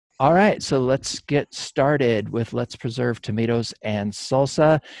All right, so let's get started with Let's Preserve Tomatoes and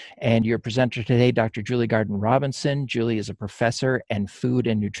Salsa. And your presenter today, Dr. Julie Garden Robinson. Julie is a professor and food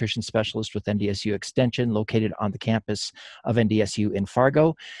and nutrition specialist with NDSU Extension, located on the campus of NDSU in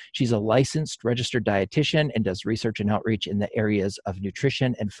Fargo. She's a licensed registered dietitian and does research and outreach in the areas of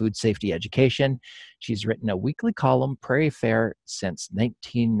nutrition and food safety education. She's written a weekly column, Prairie Fare, since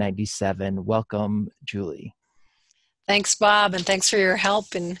 1997. Welcome, Julie. Thanks, Bob, and thanks for your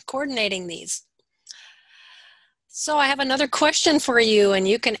help in coordinating these. So I have another question for you, and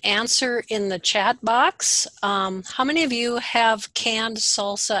you can answer in the chat box. How many of you have canned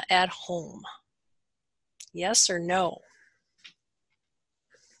salsa at home? Yes or no?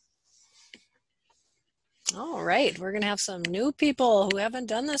 All right, we're going to have some new people who haven't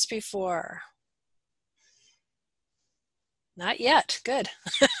done this before. Not yet. Good.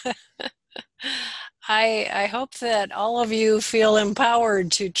 I hope that all of you feel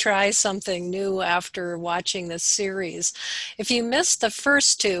empowered to try something new after watching this series. If you missed the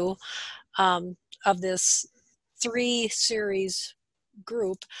first two of this 3-series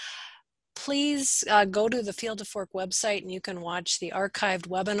group, please go to the Field to Fork website and you can watch the archived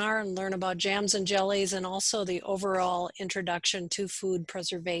webinar and learn about jams and jellies and also the overall introduction to food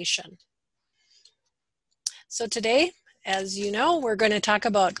preservation. So today, as you know, we're going to talk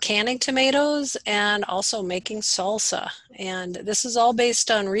about canning tomatoes and also making salsa. And this is all based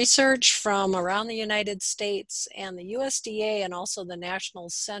on research from around the United States and the USDA and also the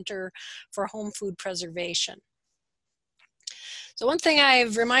National Center for Home Food Preservation. So one thing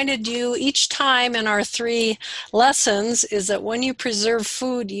I've reminded you each time in our 3 lessons is that when you preserve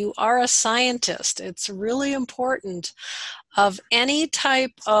food, you are a scientist. It's really important. Of any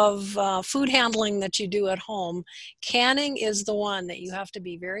type of food handling that you do at home, canning is the one that you have to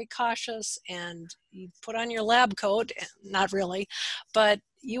be very cautious and you put on your lab coat, not really, but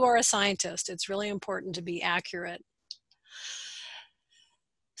you are a scientist. It's really important to be accurate.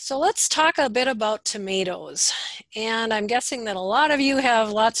 So let's talk a bit about tomatoes. And I'm guessing that a lot of you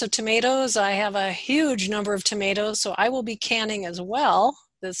have lots of tomatoes. I have a huge number of tomatoes, so I will be canning as well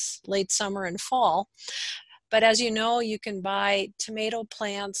this late summer and fall. But as you know, you can buy tomato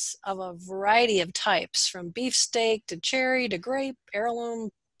plants of a variety of types, from beefsteak to cherry to grape, heirloom,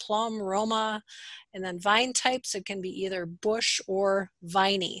 plum, Roma, and then vine types. It can be either bush or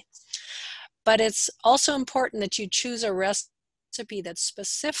viney. But it's also important that you choose a recipe that's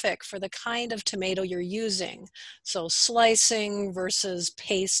specific for the kind of tomato you're using. So slicing versus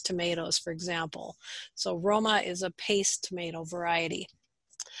paste tomatoes, for example. So Roma is a paste tomato variety.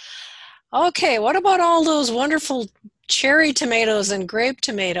 Okay, what about all those wonderful cherry tomatoes and grape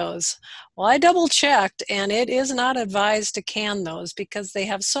tomatoes? Well, I double checked and it is not advised to can those because they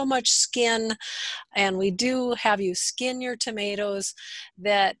have so much skin, and we do have you skin your tomatoes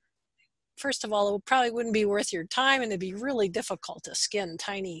that, first of all, it probably wouldn't be worth your time and it'd be really difficult to skin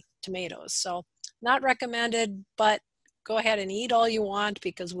tiny tomatoes. So not recommended, but go ahead and eat all you want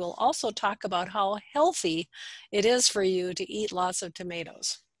because we'll also talk about how healthy it is for you to eat lots of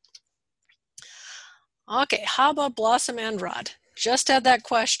tomatoes. Okay, how about blossom end rot? Just had that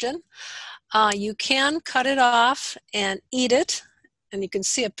question. You can cut it off and eat it, and you can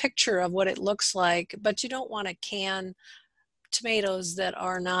see a picture of what it looks like, but you don't want to can tomatoes that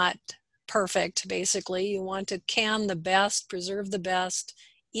are not perfect, basically. You want to can the best, preserve the best,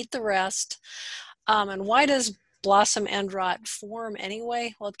 eat the rest. And why does blossom end rot form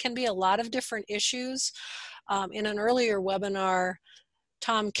anyway? Well, it can be a lot of different issues. In an earlier webinar,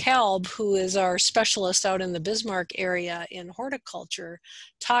 Tom Kalb, who is our specialist out in the Bismarck area in horticulture,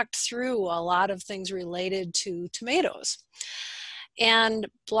 talked through a lot of things related to tomatoes. And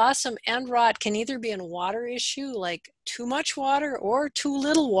blossom end rot can either be a water issue, like too much water or too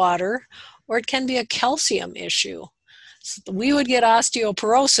little water, or it can be a calcium issue. So we would get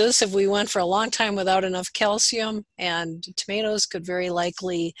osteoporosis if we went for a long time without enough calcium, and tomatoes could very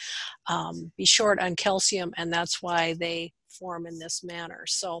likely be short on calcium, and that's why they form in this manner.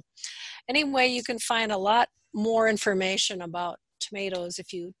 So anyway, you can find a lot more information about tomatoes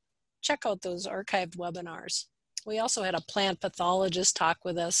if you check out those archived webinars. We also had a plant pathologist talk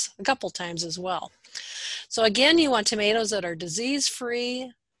with us a couple times as well. So again, you want tomatoes that are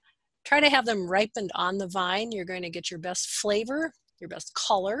disease-free. Try to have them ripened on the vine. You're going to get your best flavor, your best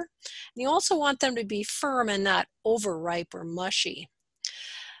color. And you also want them to be firm and not overripe or mushy.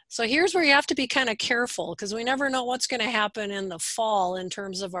 So here's where you have to be kind of careful because we never know what's going to happen in the fall in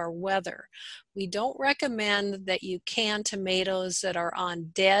terms of our weather. We don't recommend that you can tomatoes that are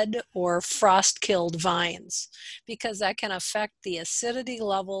on dead or frost-killed vines because that can affect the acidity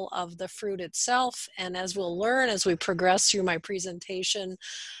level of the fruit itself. And as we'll learn as we progress through my presentation,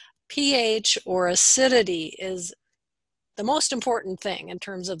 pH or acidity is the most important thing in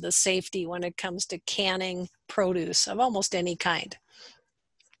terms of the safety when it comes to canning produce of almost any kind.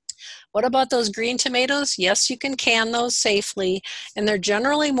 What about those green tomatoes? Yes, you can can those safely, and they're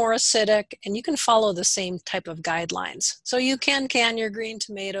generally more acidic, and you can follow the same type of guidelines. So you can your green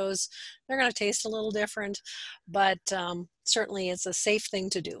tomatoes. They're going to taste a little different, but certainly it's a safe thing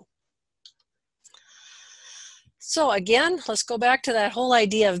to do. So again, let's go back to that whole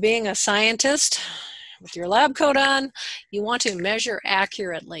idea of being a scientist. With your lab coat on, you want to measure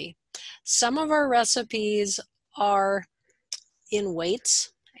accurately. Some of our recipes are in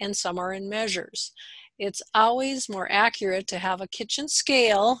weights and some are in measures. It's always more accurate to have a kitchen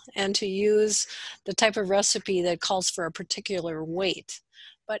scale and to use the type of recipe that calls for a particular weight.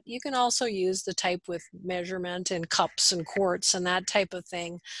 But you can also use the type with measurement in cups and quarts and that type of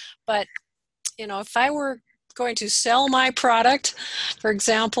thing. But you know, if I were going to sell my product, for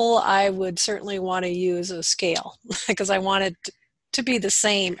example, I would certainly want to use a scale because I want it to be the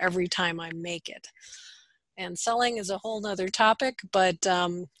same every time I make it. And selling is a whole nother topic, but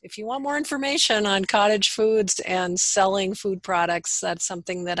if you want more information on cottage foods and selling food products, that's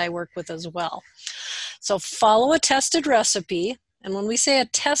something that I work with as well. So follow a tested recipe. And when we say a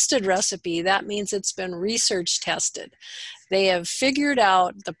tested recipe, that means it's been research tested. They have figured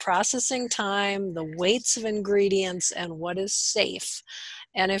out the processing time, the weights of ingredients, and what is safe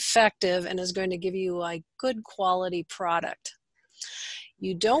and effective and is going to give you a good quality product.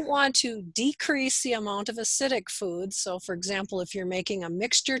 You don't want to decrease the amount of acidic foods. So for example, if you're making a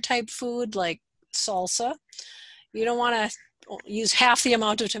mixture type food like salsa, you don't want to use half the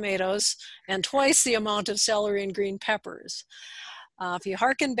amount of tomatoes and twice the amount of celery and green peppers. If you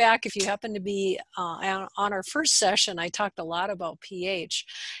hearken back, if you happen to be on our first session, I talked a lot about pH.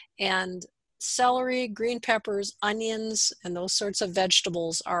 And celery, green peppers, onions, and those sorts of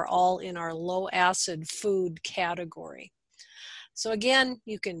vegetables are all in our low acid food category. So again,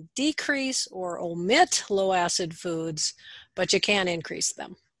 you can decrease or omit low acid foods, but you can't increase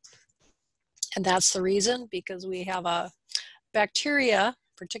them. And that's the reason, because we have a bacteria,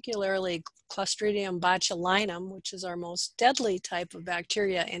 particularly Clostridium botulinum, which is our most deadly type of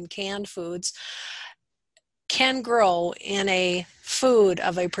bacteria in canned foods, can grow in a food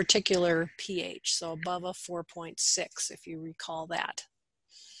of a particular pH, so above a 4.6, if you recall that.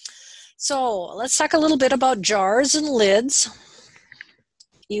 So let's talk a little bit about jars and lids.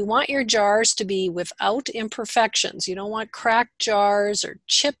 You want your jars to be without imperfections. You don't want cracked jars or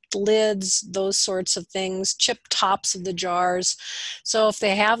chipped lids, those sorts of things, chipped tops of the jars. So if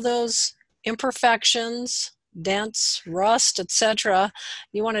they have those imperfections, dents, rust, etc.,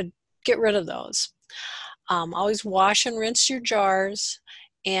 you want to get rid of those. Always wash and rinse your jars.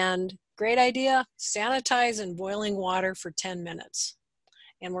 And great idea, sanitize in boiling water for 10 minutes.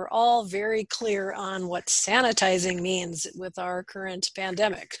 And we're all very clear on what sanitizing means with our current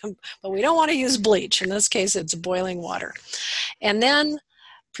pandemic. But we don't want to use bleach. In this case, it's boiling water. And then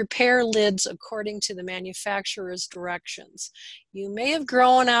prepare lids according to the manufacturer's directions. You may have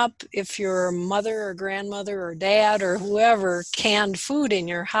grown up, if your mother or grandmother or dad or whoever canned food in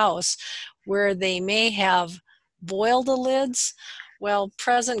your house, where they may have boiled the lids. Well,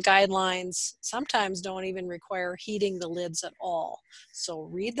 present guidelines sometimes don't even require heating the lids at all. So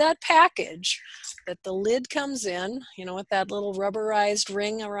read that package that the lid comes in, you know, with that little rubberized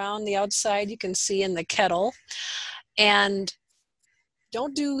ring around the outside you can see in the kettle. And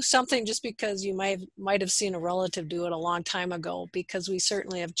don't do something just because you might have seen a relative do it a long time ago, because we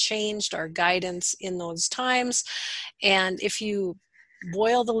certainly have changed our guidance in those times. And if you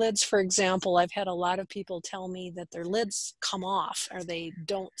boil the lids, for example, I've had a lot of people tell me that their lids come off or they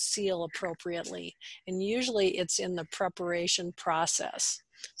don't seal appropriately. And usually it's in the preparation process.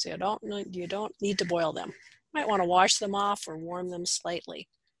 So you don't need to boil them. You might want to wash them off or warm them slightly.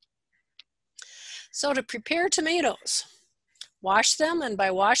 So to prepare tomatoes, wash them, and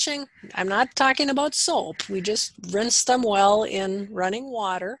by washing, I'm not talking about soap. We just rinse them well in running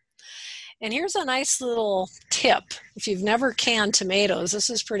water. And here's a nice little tip. If you've never canned tomatoes, this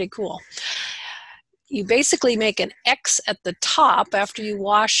is pretty cool. You basically make an X at the top after you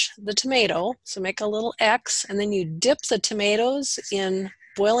wash the tomato. So make a little X, and then you dip the tomatoes in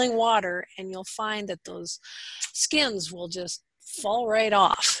boiling water, and you'll find that those skins will just fall right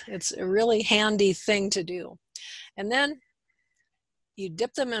off. It's a really handy thing to do. And then you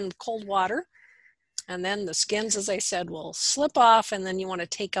dip them in cold water, and then the skins, as I said, will slip off, and then you want to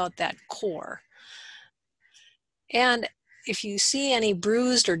take out that core. And if you see any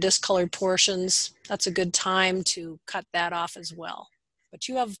bruised or discolored portions, that's a good time to cut that off as well. But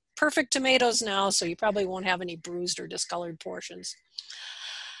you have perfect tomatoes now, so you probably won't have any bruised or discolored portions.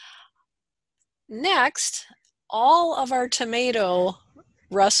 Next, all of our tomato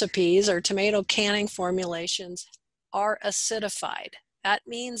recipes or tomato canning formulations are acidified. That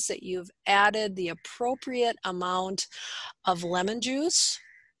means that you've added the appropriate amount of lemon juice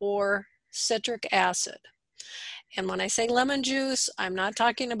or citric acid. And when I say lemon juice, I'm not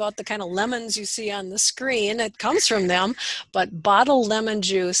talking about the kind of lemons you see on the screen. It comes from them, but bottled lemon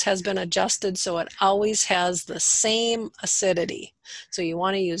juice has been adjusted so it always has the same acidity. So you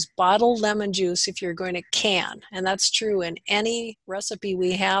want to use bottled lemon juice if you're going to can, and that's true in any recipe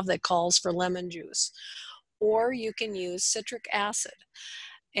we have that calls for lemon juice. Or you can use citric acid,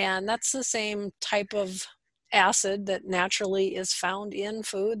 and that's the same type of acid that naturally is found in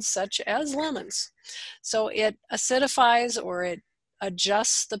foods such as lemons. So it acidifies, or it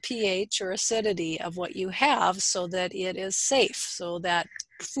adjusts the pH or acidity of what you have so that it is safe. So that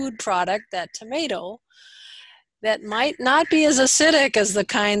food product, that tomato, that might not be as acidic as the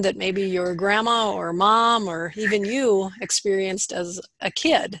kind that maybe your grandma or mom or even you experienced as a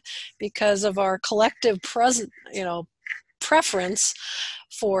kid, because of our collective preference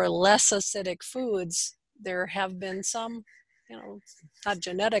for less acidic foods. There have been some, not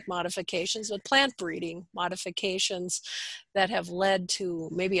genetic modifications, but plant breeding modifications that have led to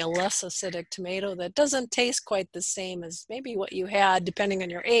maybe a less acidic tomato that doesn't taste quite the same as maybe what you had, depending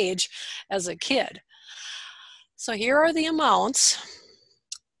on your age, as a kid. So here are the amounts: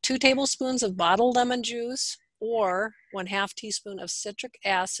 2 tablespoons of bottled lemon juice, or 1/2 teaspoon of citric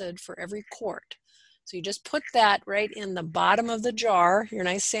acid for every quart. So you just put that right in the bottom of the jar, your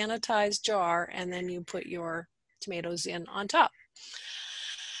nice sanitized jar, and then you put your tomatoes in on top.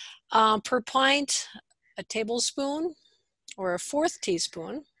 Per pint, a tablespoon or a 1/4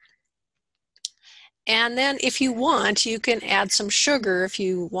 teaspoon. And then if you want, you can add some sugar if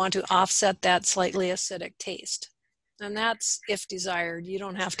you want to offset that slightly acidic taste. And that's if desired. You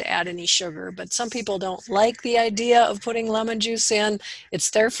don't have to add any sugar, but some people don't like the idea of putting lemon juice in.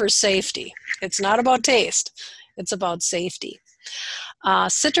 It's there for safety. It's not about taste. It's about safety.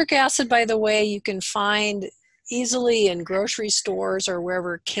 Citric acid, by the way, you can find easily in grocery stores or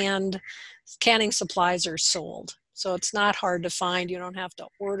wherever canning supplies are sold. So it's not hard to find. You don't have to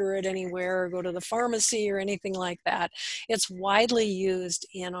order it anywhere or go to the pharmacy or anything like that. It's widely used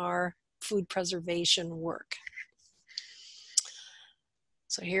in our food preservation work.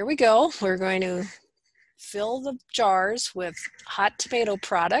 So here we go. We're going to fill the jars with hot tomato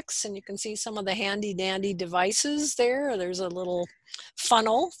products, and you can see some of the handy dandy devices there. There's a little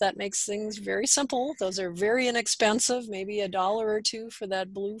funnel that makes things very simple. Those are very inexpensive, maybe $1 or $2 for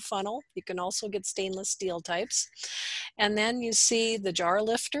that blue funnel. You can also get stainless steel types. And then you see the jar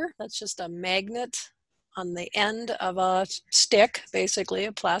lifter. That's just a magnet on the end of a stick, basically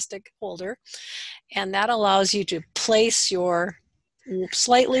a plastic holder. And that allows you to place your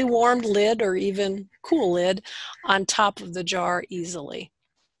slightly warmed lid or even cool lid on top of the jar easily.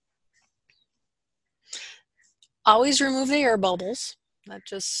 Always remove the air bubbles, not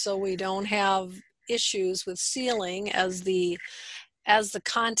just so we don't have issues with sealing. As the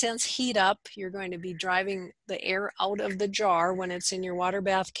contents heat up, you're going to be driving the air out of the jar when it's in your water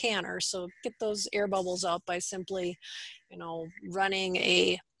bath canner. So get those air bubbles out by simply, running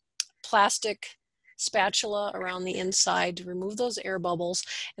a plastic spatula around the inside to remove those air bubbles,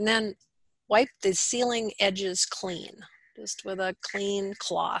 and then wipe the sealing edges clean, just with a clean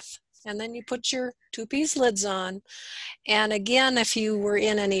cloth. And then you put your 2-piece lids on. And again, if you were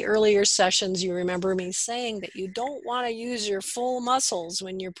in any earlier sessions, you remember me saying that you don't want to use your full muscles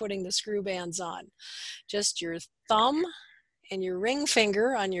when you're putting the screw bands on. Just your thumb and your ring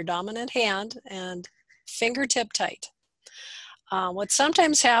finger on your dominant hand, and fingertip tight. What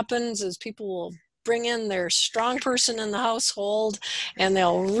sometimes happens is people will bring in their strong person in the household and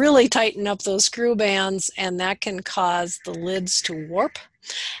they'll really tighten up those screw bands, and that can cause the lids to warp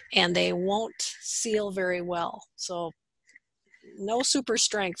and they won't seal very well. So no super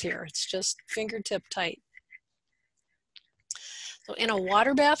strength here. It's just fingertip tight. So in a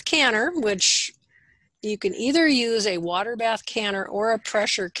water bath canner, which you can either use a water bath canner or a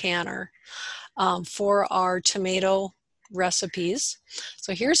pressure canner for our tomato recipes.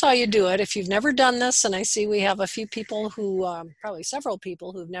 So here's how you do it. If you've never done this, and I see we have a few people who, probably several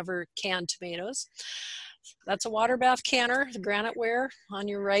people who've never canned tomatoes. That's a water bath canner, the graniteware on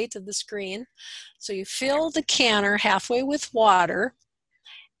your right of the screen. So you fill the canner halfway with water.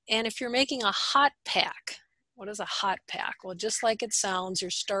 And if you're making a hot pack, what is a hot pack? Well, just like it sounds,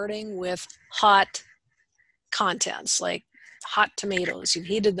 you're starting with hot contents like hot tomatoes. You've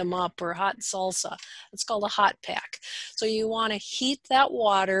heated them up, or hot salsa. It's called a hot pack. So you want to heat that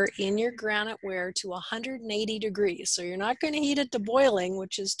water in your granite ware to 180 degrees. So you're not going to heat it to boiling,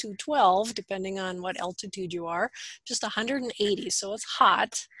 which is 212, depending on what altitude you are, just 180. So it's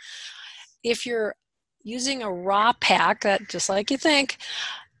hot. If you're using a raw pack, that just like you think,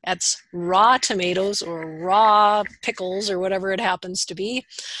 that's raw tomatoes or raw pickles or whatever it happens to be,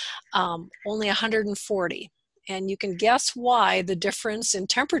 only 140. And you can guess why the difference in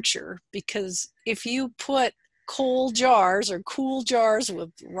temperature, because if you put cold jars or cool jars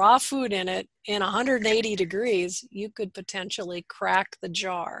with raw food in it in 180 degrees, you could potentially crack the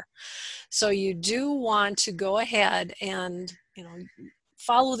jar. So you do want to go ahead and,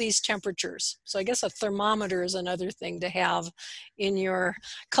 follow these temperatures. So I guess a thermometer is another thing to have in your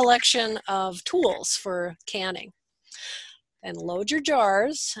collection of tools for canning. And load your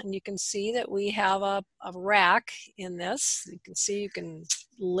jars, and you can see that we have a rack in this. You can see you can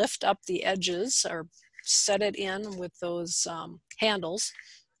lift up the edges or set it in with those handles.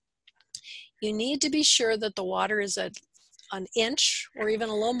 You need to be sure that the water is at an inch or even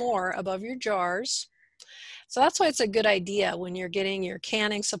a little more above your jars. So that's why it's a good idea when you're getting your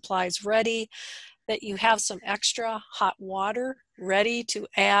canning supplies ready that you have some extra hot water ready to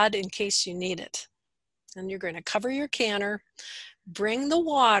add in case you need it. And you're going to cover your canner, bring the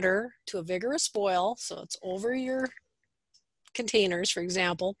water to a vigorous boil, so it's over your containers, for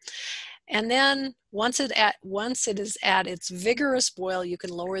example. And then once it is at its vigorous boil, you can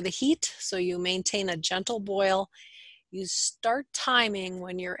lower the heat so you maintain a gentle boil. You start timing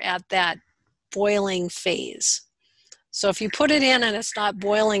when you're at that boiling phase. So if you put it in and it's not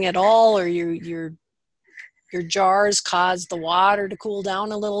boiling at all, or your jars cause the water to cool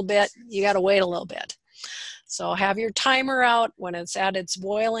down a little bit, you got to wait a little bit. So have your timer out. When it's at its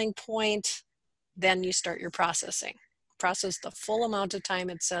boiling point, then you start your processing. Process the full amount of time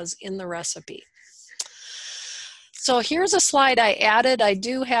it says in the recipe. So here's a slide I added. I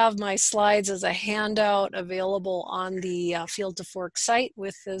do have my slides as a handout available on the Field to Fork site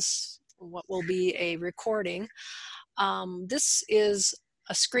with this, what will be a recording. This is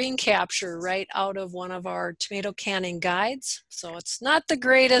a screen capture right out of one of our tomato canning guides. So it's not the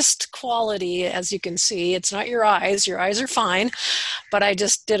greatest quality, as you can see. It's not your eyes. Your eyes are fine. But I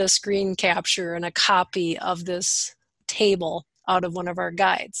just did a screen capture and a copy of this table out of one of our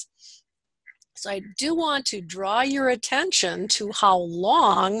guides. So I do want to draw your attention to how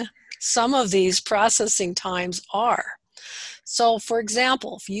long some of these processing times are. So for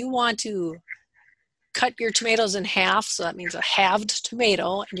example, if you want to cut your tomatoes in half, so that means a halved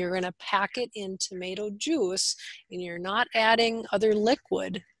tomato, and you're going to pack it in tomato juice, and you're not adding other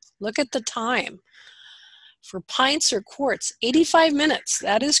liquid, look at the time. For pints or quarts, 85 minutes,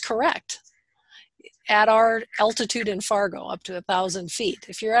 that is correct. At our altitude in Fargo, up to 1,000 feet.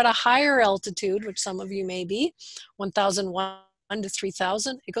 If you're at a higher altitude, which some of you may be, 1,001 to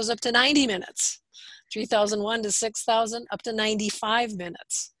 3,000, it goes up to 90 minutes. 3,001 to 6,000, up to 95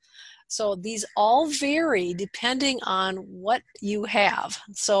 minutes. So these all vary depending on what you have.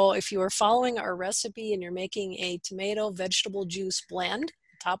 So if you are following our recipe and you're making a tomato vegetable juice blend,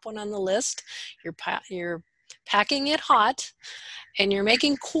 top one on the list, you're packing it hot and you're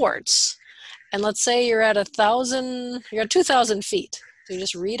making quarts. And let's say you're at 2,000 feet. So you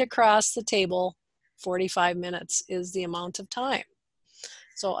just read across the table, 45 minutes is the amount of time.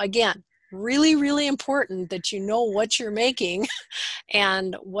 So again, really, really important that you know what you're making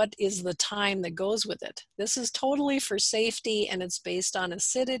and what is the time that goes with it. This is totally for safety, and it's based on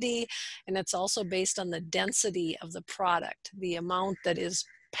acidity, and it's also based on the density of the product, the amount that is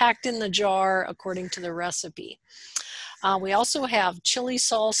packed in the jar according to the recipe. We also have chili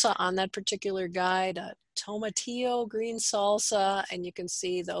salsa on that particular guide, tomatillo green salsa, and you can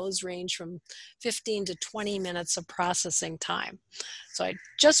see those range from 15 to 20 minutes of processing time. So I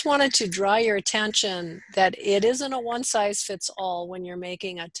just wanted to draw your attention that it isn't a one-size-fits-all when you're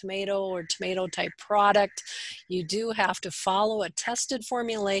making a tomato or tomato type product. You do have to follow a tested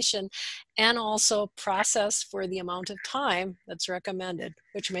formulation and also process for the amount of time that's recommended,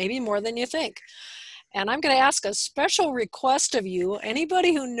 which may be more than you think. And I'm going to ask a special request of you,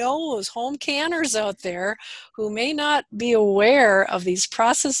 anybody who knows home canners out there who may not be aware of these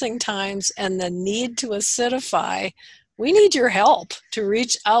processing times and the need to acidify, we need your help to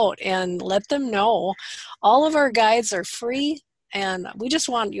reach out and let them know. All of our guides are free, and we just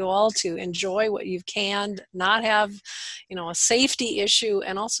want you all to enjoy what you've canned, not have, a safety issue,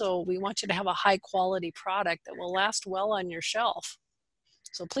 and also we want you to have a high quality product that will last well on your shelf.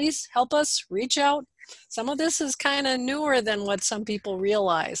 So please help us, reach out, Some of this is kind of newer than what some people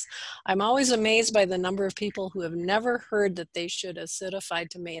realize. I'm always amazed by the number of people who have never heard that they should acidify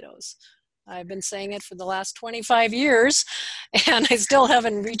tomatoes. I've been saying it for the last 25 years, and I still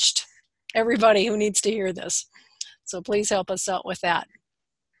haven't reached everybody who needs to hear this. So please help us out with that.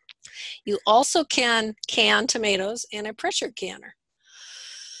 You also can can tomatoes in a pressure canner.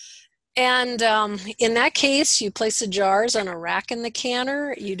 And in that case, you place the jars on a rack in the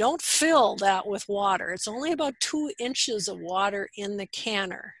canner. You don't fill that with water. It's only about 2 inches of water in the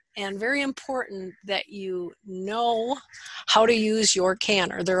canner. And very important that you know how to use your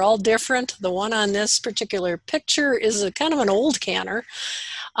canner. They're all different. The one on this particular picture is a kind of an old canner.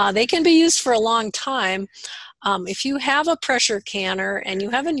 They can be used for a long time. If you have a pressure canner and you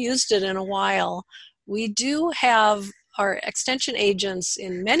haven't used it in a while, we do have our extension agents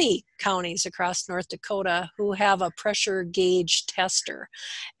in many counties across North Dakota who have a pressure gauge tester.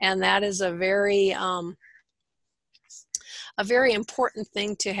 And that is a very important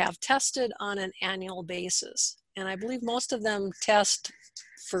thing to have tested on an annual basis. And I believe most of them test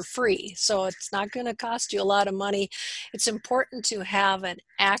for free, so it's not going to cost you a lot of money. It's important to have an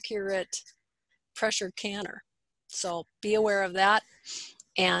accurate pressure canner. So be aware of that,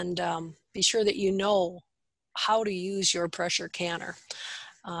 and be sure that you know how to use your pressure canner.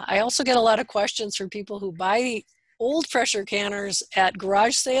 I also get a lot of questions from people who buy old pressure canners at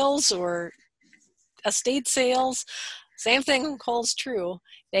garage sales or estate sales. Same thing holds true.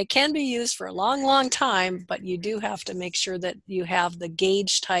 They can be used for a long, long time, but you do have to make sure that you have the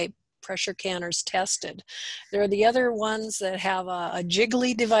gauge type pressure canners tested. There are the other ones that have a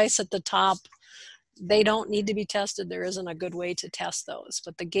jiggly device at the top. They don't need to be tested. There isn't a good way to test those,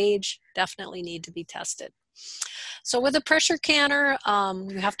 but the gauge definitely need to be tested. So with a pressure canner,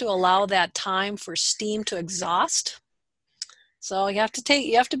 you have to allow that time for steam to exhaust. So you have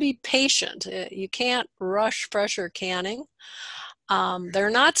to be patient. You can't rush pressure canning. They're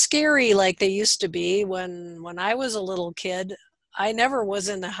not scary like they used to be. When I was a little kid, I never was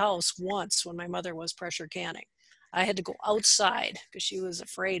in the house once when my mother was pressure canning. I had to go outside because she was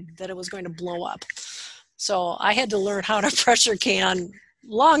afraid that it was going to blow up. So I had to learn how to pressure can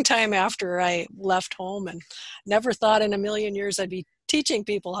long time after I left home, and never thought in a million years I'd be teaching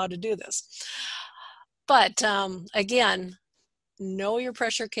people how to do this. But again, know your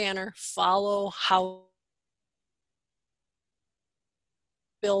pressure canner, follow how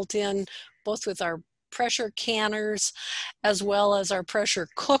built in, both with our pressure canners as well as our pressure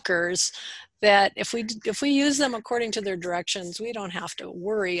cookers, that if we use them according to their directions, we don't have to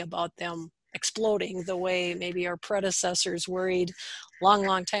worry about them exploding the way maybe our predecessors worried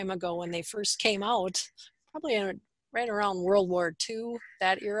long time ago when they first came out, probably right around World War II,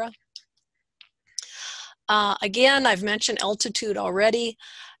 that era. Again, I've mentioned altitude already.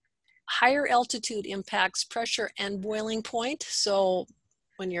 Higher altitude impacts pressure and boiling point. So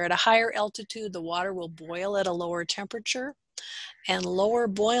when you're at a higher altitude, the water will boil at a lower temperature, and lower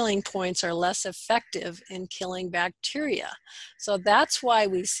boiling points are less effective in killing bacteria. So that's why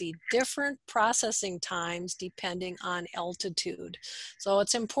we see different processing times depending on altitude. So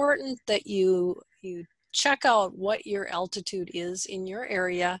it's important that you check out what your altitude is in your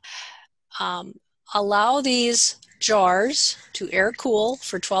area. Allow these jars to air cool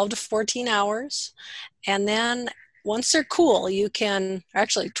for 12 to 14 hours. And then once they're cool, you can,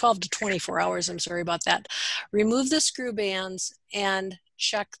 actually 12 to 24 hours, I'm sorry about that, remove the screw bands and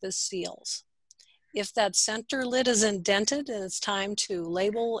check the seals. If that center lid is indented and it's time to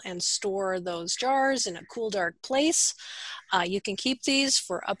label and store those jars in a cool, dark place, you can keep these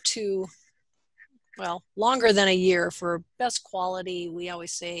for up to, well, longer than a year. For best quality, we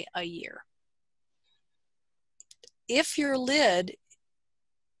always say a year. If your lid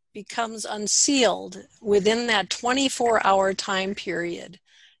becomes unsealed within that 24-hour time period,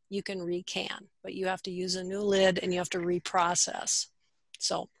 you can recan, but you have to use a new lid and you have to reprocess.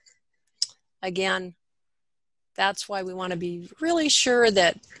 So again, that's why we want to be really sure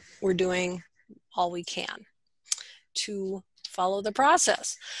that we're doing all we can to follow the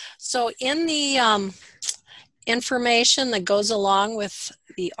process. So in the information that goes along with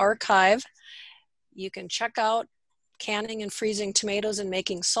the archive, you can check out canning and freezing tomatoes and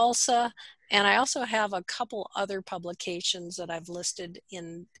making salsa. And I also have a couple other publications that I've listed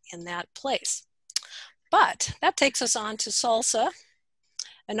in that place. But that takes us on to salsa.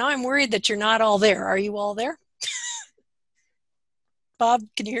 And now I'm worried that you're not all there. Are you all there? Bob,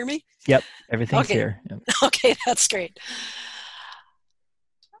 can you hear me? Yep, everything's okay. here. Yep. Okay, that's great.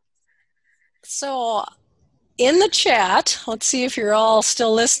 So in the chat, let's see if you're all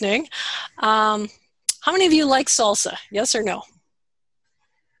still listening. How many of you like salsa? Yes or no?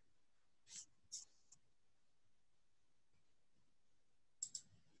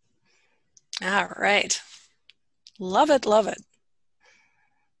 All right. Love it, love it.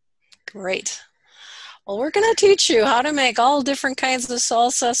 Great. Well, we're going to teach you how to make all different kinds of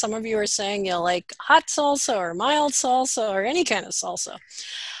salsa. Some of you are saying you like hot salsa or mild salsa or any kind of salsa.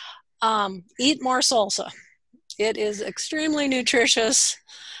 Eat more salsa. It is extremely nutritious,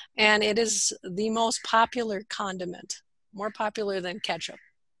 and it is the most popular condiment, more popular than ketchup.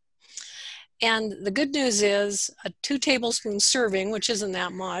 And the good news is a 2 tablespoon serving, which isn't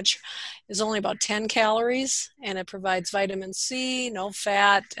that much, is only about 10 calories, and it provides vitamin C, no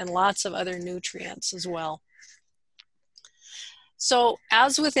fat, and lots of other nutrients as well. So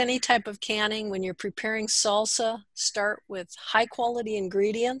as with any type of canning, when you're preparing salsa, start with high quality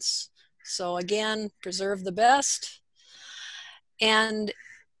ingredients. So again, preserve the best. And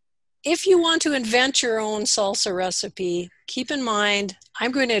if you want to invent your own salsa recipe, keep in mind,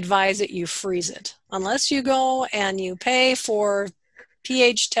 I'm going to advise that you freeze it. Unless you go and you pay for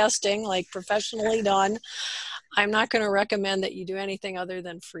pH testing, like professionally done, I'm not going to recommend that you do anything other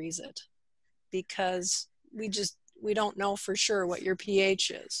than freeze it, because we don't know for sure what your pH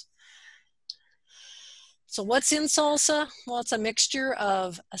is. So what's in salsa? Well, it's a mixture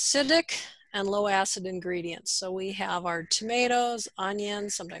of acidic and low acid ingredients. So we have our tomatoes,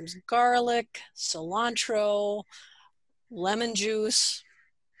 onions, sometimes garlic, cilantro, lemon juice,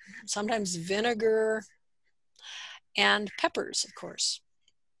 sometimes vinegar, and peppers, of course.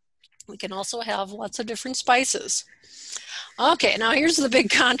 We can also have lots of different spices. Okay, now here's the big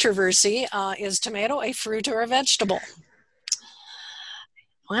controversy. Is tomato a fruit or a vegetable?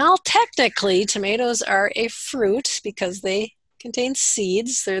 Well, technically, tomatoes are a fruit because they contain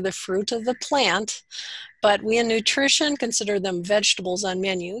seeds. They're the fruit of the plant, but we in nutrition consider them vegetables on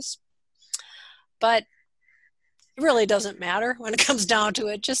menus. But it really doesn't matter when it comes down to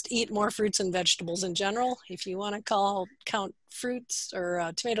it. Just eat more fruits and vegetables in general. If you want to count fruits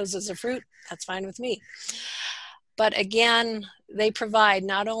or tomatoes as a fruit, that's fine with me. But again, they provide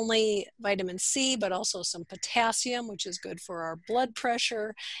not only vitamin C, but also some potassium, which is good for our blood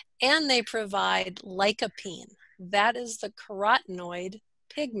pressure, and they provide lycopene. That is the carotenoid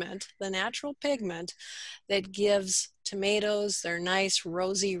pigment, the natural pigment that gives tomatoes their nice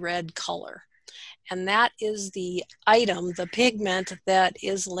rosy red color. And that is the item, the pigment, that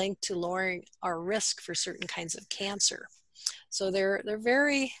is linked to lowering our risk for certain kinds of cancer. So they're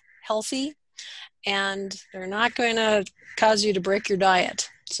very healthy, and they're not going to cause you to break your diet.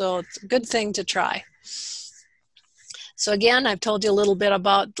 So it's a good thing to try. So again, I've told you a little bit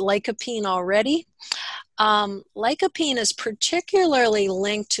about lycopene already. Lycopene is particularly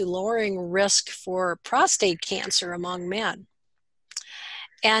linked to lowering risk for prostate cancer among men.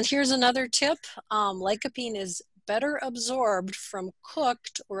 And here's another tip. Lycopene is better absorbed from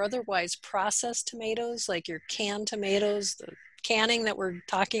cooked or otherwise processed tomatoes, like your canned tomatoes, the canning that we're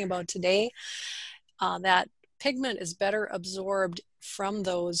talking about today. That pigment is better absorbed from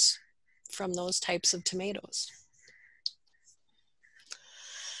those types of tomatoes.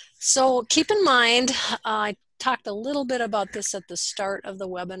 So keep in mind, I talked a little bit about this at the start of the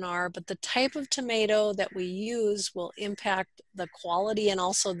webinar, but the type of tomato that we use will impact the quality and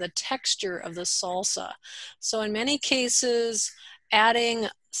also the texture of the salsa. So in many cases, adding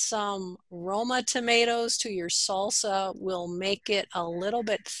some Roma tomatoes to your salsa will make it a little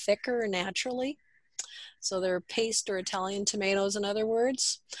bit thicker naturally. So they're paste or Italian tomatoes, in other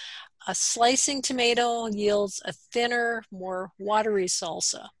words. A slicing tomato yields a thinner, more watery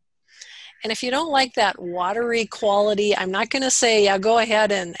salsa. And if you don't like that watery quality, I'm not going to say, yeah, go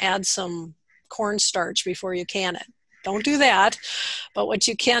ahead and add some cornstarch before you can it. Don't do that. But what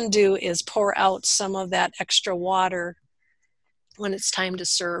you can do is pour out some of that extra water when it's time to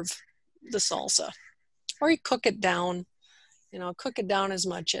serve the salsa. Or you cook it down. Cook it down as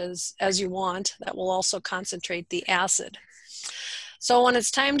much as you want. That will also concentrate the acid. So when it's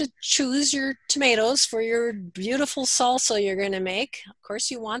time to choose your tomatoes for your beautiful salsa you're going to make, of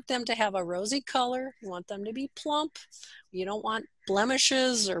course you want them to have a rosy color. You want them to be plump. You don't want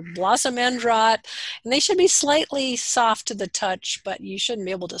blemishes or blossom end rot. And they should be slightly soft to the touch, but you shouldn't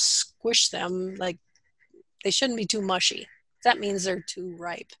be able to squish them. Like, they shouldn't be too mushy. That means they're too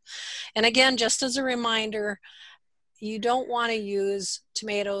ripe. And again, just as a reminder, you don't want to use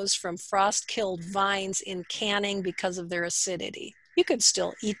tomatoes from frost-killed vines in canning because of their acidity. You could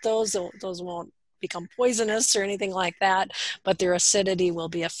still eat those. Those won't become poisonous or anything like that, but their acidity will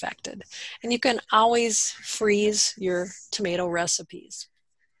be affected. And you can always freeze your tomato recipes.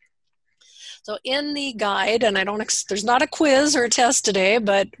 So in the guide, and there's not a quiz or a test today,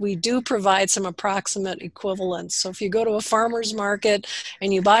 but we do provide some approximate equivalents. So if you go to a farmer's market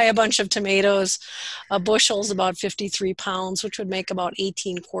and you buy a bunch of tomatoes, a bushel is about 53 pounds, which would make about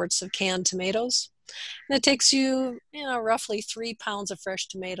 18 quarts of canned tomatoes. And it takes you, roughly 3 pounds of fresh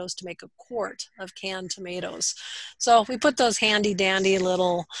tomatoes to make a quart of canned tomatoes. So we put those handy dandy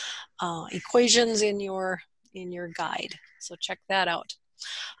little equations in your guide. So check that out.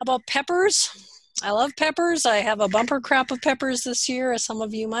 About peppers, I love peppers. I have a bumper crop of peppers this year, as some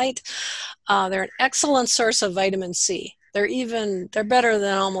of you might. They're an excellent source of vitamin C. They're better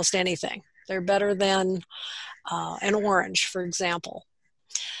than almost anything. They're better than an orange, for example.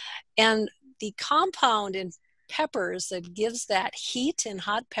 And the compound in peppers that gives that heat in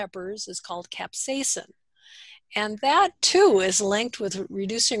hot peppers is called capsaicin. And that too is linked with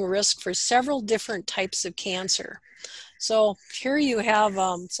reducing risk for several different types of cancer. So here you have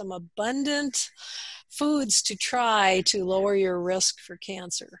some abundant foods to try to lower your risk for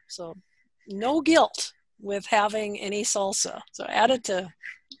cancer. So no guilt with having any salsa. So add it to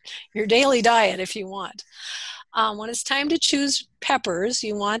your daily diet if you want. When it's time to choose peppers,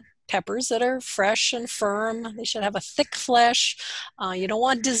 you want peppers that are fresh and firm. They should have a thick flesh. You don't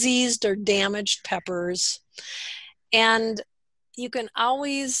want diseased or damaged peppers. And you can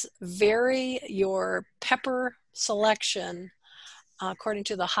always vary your pepper selection according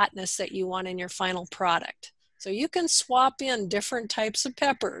to the hotness that you want in your final product. So you can swap in different types of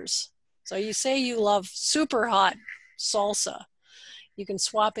peppers. So you say you love super hot salsa. You can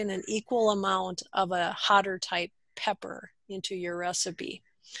swap in an equal amount of a hotter type pepper into your recipe.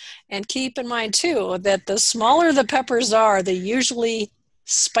 And keep in mind too that the smaller the peppers are, the usually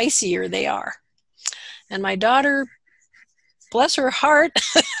spicier they are. And my daughter, bless her heart,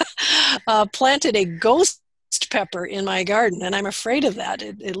 planted a ghost pepper in my garden, and I'm afraid of that.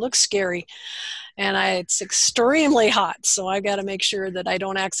 It looks scary, and it's extremely hot, so I've got to make sure that I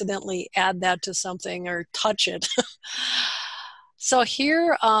don't accidentally add that to something or touch it. So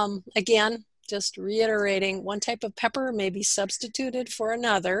here, again, just reiterating, one type of pepper may be substituted for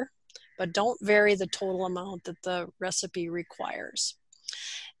another, but don't vary the total amount that the recipe requires.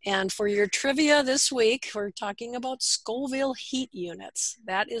 And for your trivia this week, we're talking about Scoville heat units.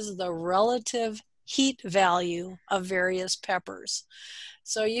 That is the relative heat value of various peppers.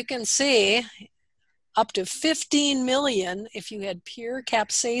 So you can see up to 15 million if you had pure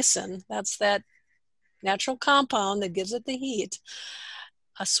capsaicin. That's that natural compound that gives it the heat.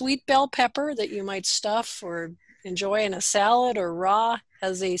 A sweet bell pepper that you might stuff or enjoy in a salad or raw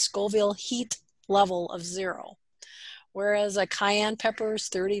has a Scoville heat level of 0. Whereas a cayenne pepper is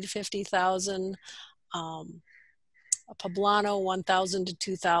 30 to 50,000, a poblano 1,000 to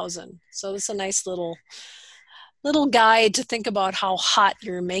 2,000. So it's a nice little guide to think about how hot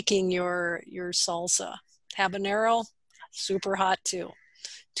you're making your salsa. Habanero, super hot too,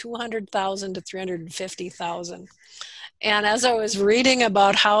 200,000 to 350,000. And as I was reading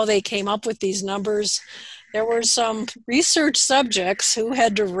about how they came up with these numbers, there were some research subjects who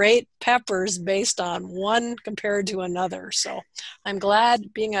had to rate peppers based on one compared to another. So I'm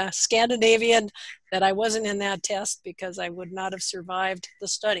glad, being a Scandinavian, that I wasn't in that test, because I would not have survived the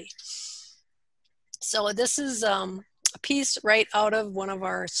study. So this is a piece right out of one of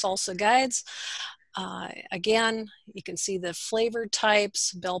our salsa guides. Again, you can see the flavor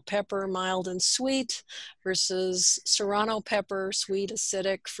types: bell pepper, mild and sweet, versus serrano pepper, sweet,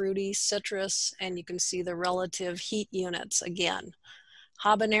 acidic, fruity, citrus, and you can see the relative heat units again.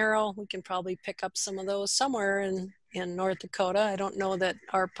 Habanero, we can probably pick up some of those somewhere in North Dakota. I don't know that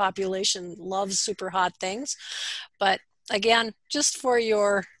our population loves super hot things, but again, just for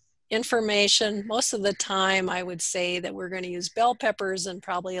your information, most of the time I would say that we're going to use bell peppers and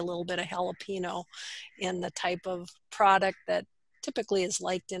probably a little bit of jalapeno in the type of product that typically is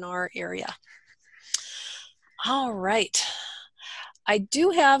liked in our area. All right. I do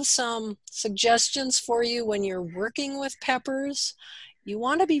have some suggestions for you when you're working with peppers. You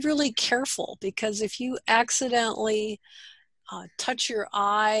want to be really careful, because if you accidentally touch your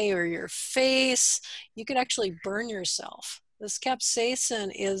eye or your face, you could actually burn yourself. This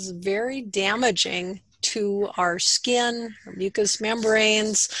capsaicin is very damaging to our skin, our mucous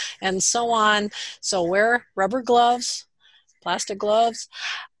membranes, and so on. So wear rubber gloves, plastic gloves.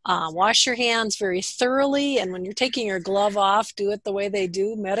 Wash your hands very thoroughly, and when you're taking your glove off, do it the way they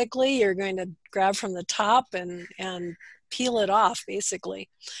do medically. You're going to grab from the top and peel it off, basically.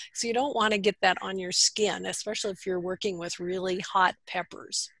 So you don't want to get that on your skin, especially if you're working with really hot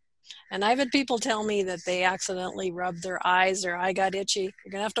peppers. And I've had people tell me that they accidentally rubbed their eyes, their eye got itchy.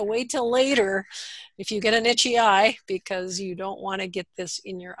 You're gonna have to wait till later if you get an itchy eye, because you don't want to get this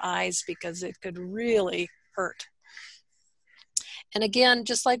in your eyes because it could really hurt. And again,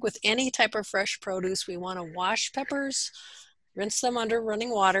 just like with any type of fresh produce, we want to wash peppers, rinse them under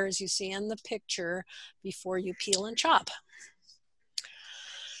running water, as you see in the picture, before you peel and chop.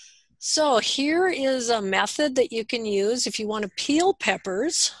 So here is a method that you can use if you want to peel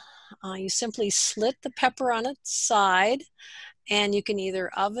peppers. You simply slit the pepper on its side, and you can either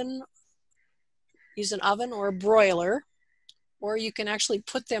use an oven or a broiler, or you can actually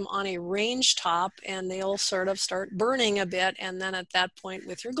put them on a range top and they'll sort of start burning a bit. And then at that point,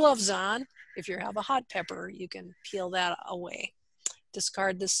 with your gloves on, if you have a hot pepper, you can peel that away,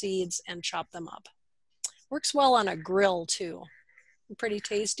 discard the seeds and chop them up. Works well on a grill too. Pretty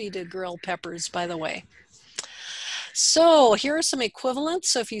tasty to grill peppers, by the way. So here are some equivalents.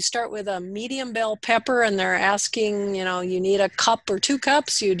 So if you start with a medium bell pepper and they're asking, you need a cup or 2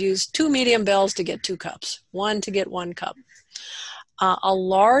 cups, you'd use 2 medium bells to get 2 cups, 1 to get 1 cup. A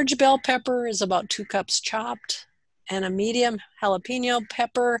large bell pepper is about 2 cups chopped, and a medium jalapeno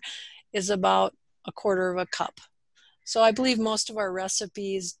pepper is about 1/4 cup. So I believe most of our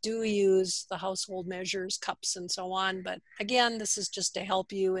recipes do use the household measures, cups and so on. But again, this is just to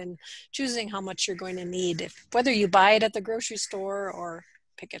help you in choosing how much you're going to need, whether you buy it at the grocery store or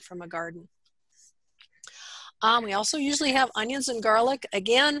pick it from a garden. We also usually have onions and garlic.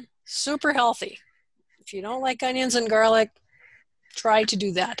 Again, super healthy. If you don't like onions and garlic, try to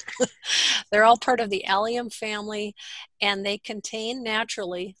do that. They're all part of the allium family, and they contain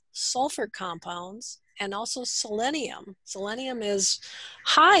naturally sulfur compounds and also selenium. Selenium is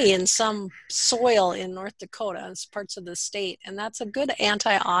high in some soil in North Dakota, it's parts of the state, and that's a good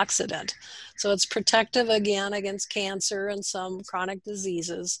antioxidant. So it's protective again against cancer and some chronic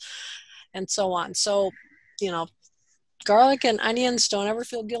diseases and so on. So, garlic and onions, don't ever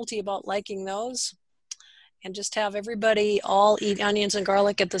feel guilty about liking those. And just have everybody all eat onions and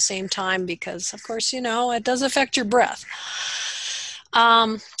garlic at the same time, because of course, it does affect your breath.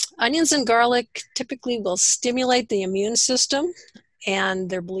 Onions and garlic typically will stimulate the immune system, and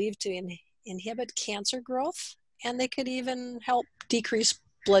they're believed to inhibit cancer growth, and they could even help decrease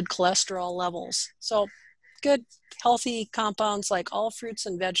blood cholesterol levels. So good, healthy compounds like all fruits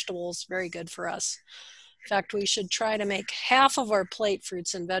and vegetables, very good for us. In fact, we should try to make half of our plate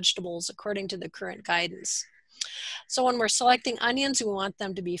fruits and vegetables according to the current guidance. So when we're selecting onions, we want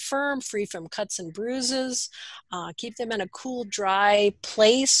them to be firm, free from cuts and bruises. Keep them in a cool, dry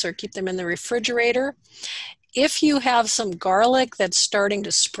place, or keep them in the refrigerator. If you have some garlic that's starting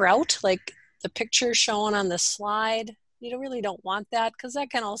to sprout, like the picture shown on the slide, you really don't want that, because that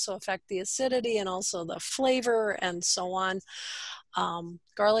can also affect the acidity and also the flavor and so on.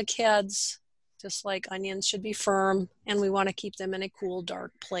 Garlic heads, just like onions, should be firm, and we want to keep them in a cool,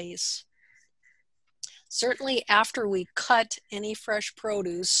 dark place. Certainly after we cut any fresh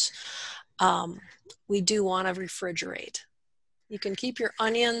produce, we do want to refrigerate. You can keep your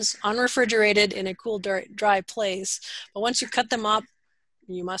onions unrefrigerated in a cool, dry place, but once you cut them up,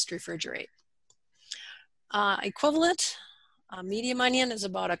 you must refrigerate. Equivalent, a medium onion is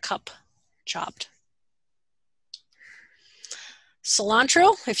about 1 cup chopped.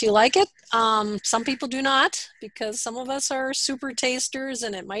 Cilantro, if you like it. Some people do not, because some of us are super tasters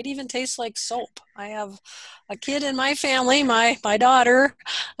and it might even taste like soap. I have a kid in my family, my daughter,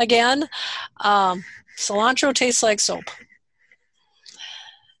 again, cilantro tastes like soap.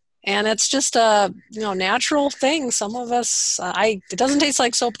 And it's just a natural thing. Some of us, it doesn't taste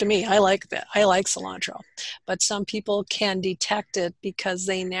like soap to me. I like that. I like cilantro. But some people can detect it because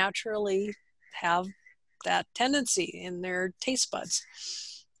they naturally have that tendency in their taste buds.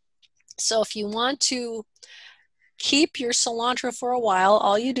 So if you want to keep your cilantro for a while,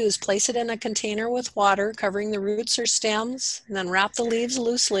 all you do is place it in a container with water, covering the roots or stems, and then wrap the leaves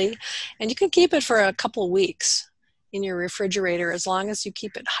loosely. And you can keep it for a couple weeks in your refrigerator, as long as you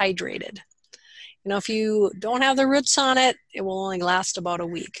keep it hydrated. If you don't have the roots on it, it will only last about a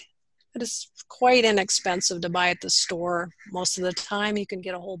week. It is quite inexpensive to buy at the store. Most of the time you can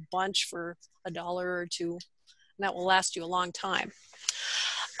get a whole bunch for $1 or $2, and that will last you a long time.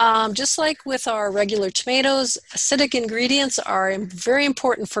 Just like with our regular tomatoes, acidic ingredients are very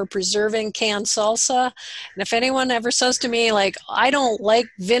important for preserving canned salsa. And if anyone ever says to me, like, I don't like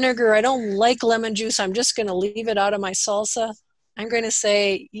vinegar, I don't like lemon juice, I'm just going to leave it out of my salsa, I'm going to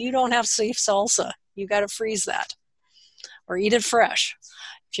say, you don't have safe salsa. You got to freeze that or eat it fresh.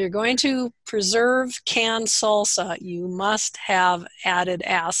 If you're going to preserve canned salsa, you must have added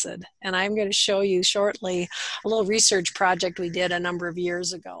acid. And I'm going to show you shortly a little research project we did a number of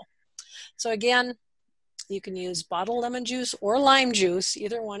years ago. So again, you can use bottled lemon juice or lime juice,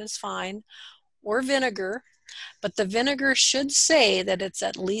 either one is fine, or vinegar, but the vinegar should say that it's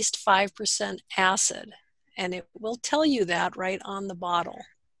at least 5% acid, and it will tell you that right on the bottle.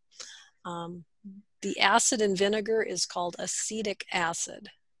 The acid in vinegar is called acetic acid.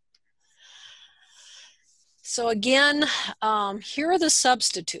 So again, here are the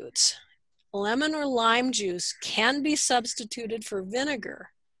substitutes. Lemon or lime juice can be substituted for vinegar,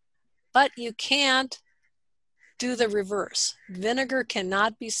 but you can't do the reverse. Vinegar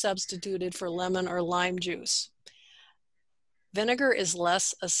cannot be substituted for lemon or lime juice. Vinegar is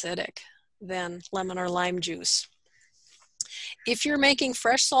less acidic than lemon or lime juice. If you're making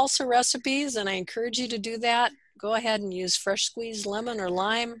fresh salsa recipes, and I encourage you to do that, go ahead and use fresh squeezed lemon or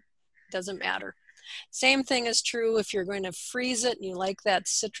lime. Doesn't matter. Same thing is true if you're going to freeze it and you like that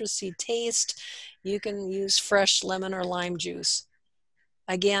citrusy taste, you can use fresh lemon or lime juice.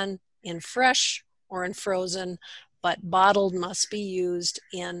 Again, in fresh or in frozen, but bottled must be used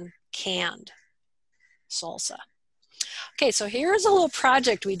in canned salsa. Okay, so here's a little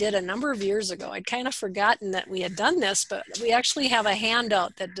project we did a number of years ago. I'd kind of forgotten that we had done this, but we actually have a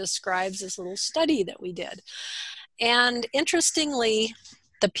handout that describes this little study that we did. And interestingly,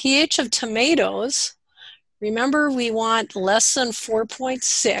 the pH of tomatoes, remember we want less than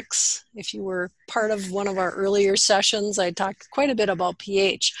 4.6. If you were part of one of our earlier sessions, I talked quite a bit about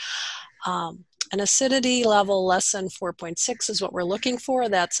pH. An acidity level less than 4.6 is what we're looking for.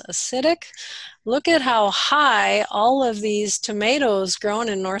 That's acidic. Look at how high all of these tomatoes grown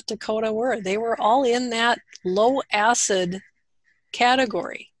in North Dakota were. They were all in that low acid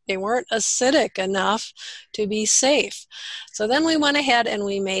category. They weren't acidic enough to be safe. So then we went ahead and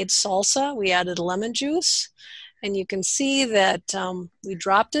we made salsa. We added lemon juice, and you can see that we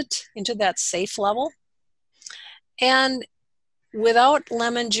dropped it into that safe level. And without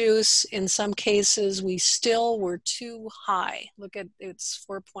lemon juice, in some cases, we still were too high. Look at, it's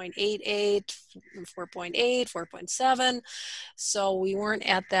 4.88, 4.8, 4.7. So we weren't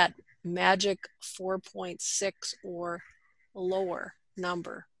at that magic 4.6 or lower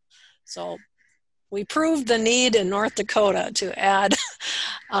number. So we proved the need in North Dakota to add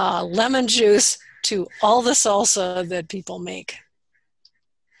lemon juice to all the salsa that people make.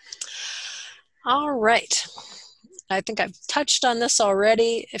 All right. I think I've touched on this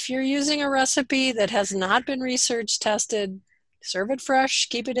already. If you're using a recipe that has not been research tested, serve it fresh,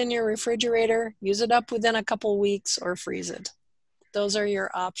 keep it in your refrigerator, use it up within a couple weeks, or freeze it. Those are your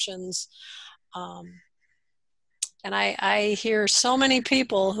options. And I hear so many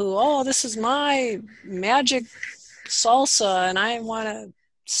people who, oh, this is my magic salsa and I want to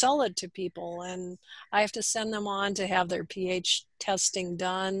sell it to people, and I have to send them on to have their pH testing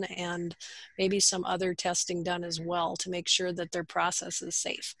done and maybe some other testing done as well to make sure that their process is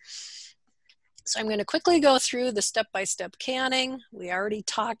safe. So I'm going to quickly go through the step-by-step canning. We already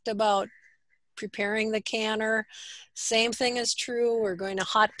talked about preparing the canner. Same thing is true. We're going to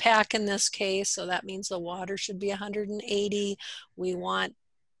hot pack in this case, so that means the water should be 180. We want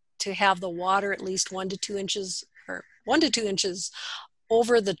to have the water at least 1 to 2 inches, or 1 to 2 inches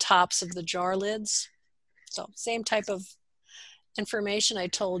over the tops of the jar lids. So same type of information I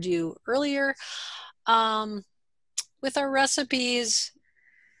told you earlier. With our recipes,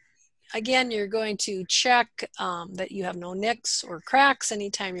 again, you're going to check that you have no nicks or cracks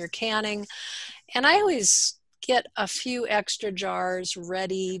anytime you're canning. And I always get a few extra jars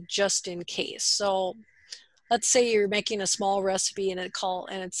ready just in case. So let's say you're making a small recipe and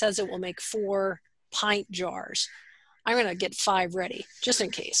it says it will make 4 pint jars. I'm going to get 5 ready just in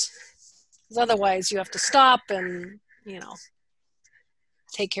case. Because otherwise you have to stop and,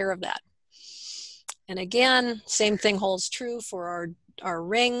 take care of that. And again, same thing holds true for our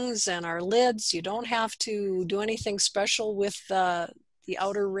rings and our lids. You don't have to do anything special with the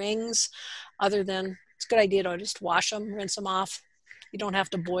outer rings other than it's a good idea to just wash them, rinse them off. You don't have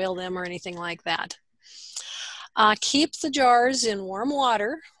to boil them or anything like that. Keep the jars in warm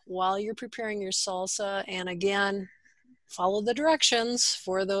water while you're preparing your salsa. And again, follow the directions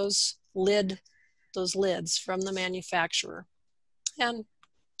for those lids from the manufacturer. And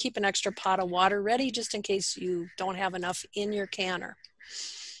keep an extra pot of water ready just in case you don't have enough in your canner.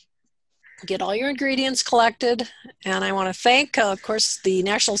 Get all your ingredients collected, and I want to thank, of course, the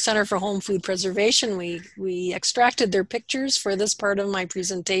National Center for Home Food Preservation. We extracted their pictures for this part of my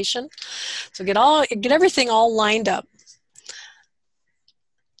presentation. So get everything all lined up.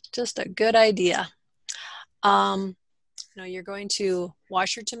 Just a good idea. You're going to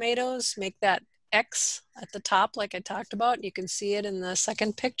wash your tomatoes, make that X at the top like I talked about. You can see it in the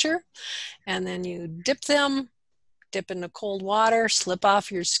second picture. And then you dip them dip into cold water, slip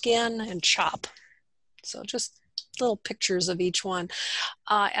off your skin, and chop. So just little pictures of each one.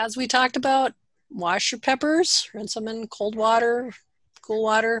 As we talked about, wash your peppers, rinse them in cold water, cool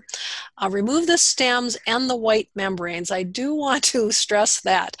water. Remove the stems and the white membranes. I do want to stress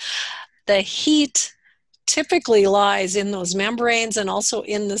that the heat typically lies in those membranes and also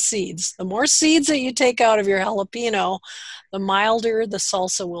in the seeds. The more seeds that you take out of your jalapeno, the milder the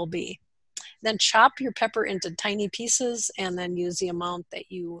salsa will be. Then chop your pepper into tiny pieces and then use the amount that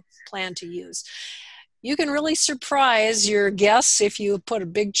you plan to use. You can really surprise your guests if you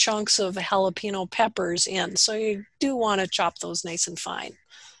put big chunks of jalapeno peppers in. So you do want to chop those nice and fine,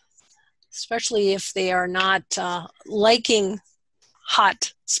 especially if they are not liking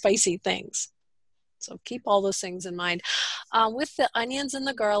hot, spicy things. So keep all those things in mind. With the onions and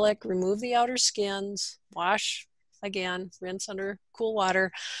the garlic, remove the outer skins, wash again, rinse under cool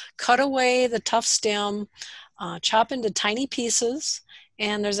water, cut away the tough stem, chop into tiny pieces.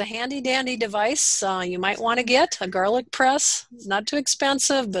 And there's a handy dandy device you might want to get, a garlic press. Not too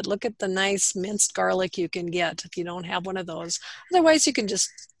expensive, but look at the nice minced garlic you can get if you don't have one of those. Otherwise, you can just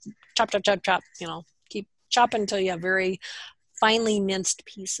chop, chop, chop, chop, keep chopping until you have very finely minced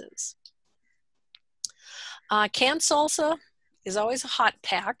pieces. Canned salsa is always a hot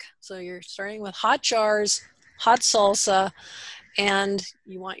pack. So you're starting with hot jars, hot salsa, and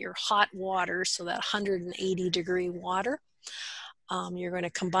you want your hot water, so that 180-degree water. You're going to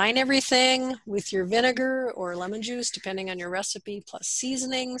combine everything with your vinegar or lemon juice, depending on your recipe, plus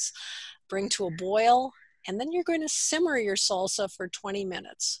seasonings, bring to a boil, and then you're going to simmer your salsa for 20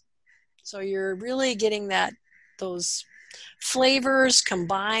 minutes. So you're really getting those flavors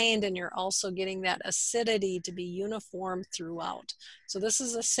combined, and you're also getting that acidity to be uniform throughout. So this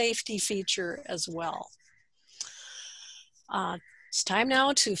is a safety feature as well. It's time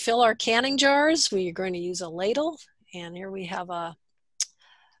now to fill our canning jars. We are going to use a ladle, and here we have a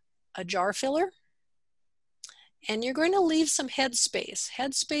jar filler. And you're going to leave some head space.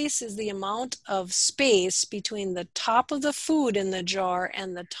 Head space is the amount of space between the top of the food in the jar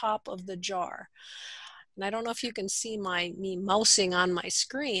and the top of the jar. And I don't know if you can see me mousing on my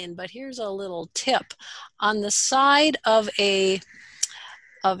screen, but here's a little tip. On the side of a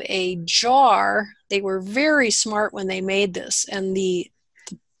jar, they were very smart when they made this. And the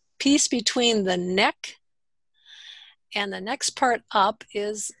piece between the neck and the next part up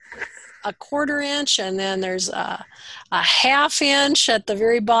is a 1/4 inch, and then there's a 1/2 inch at the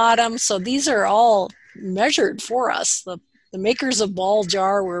very bottom. So these are all measured for us. The makers of Ball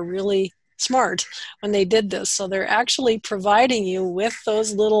Jar were really smart when they did this. So they're actually providing you with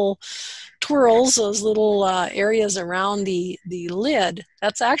those little twirls, those little areas around the lid.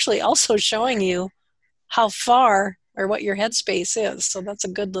 That's actually also showing you how far or what your headspace is. So that's a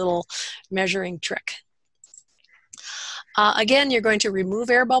good little measuring trick. Again, you're going to remove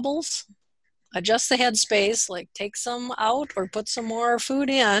air bubbles, adjust the headspace, like take some out or put some more food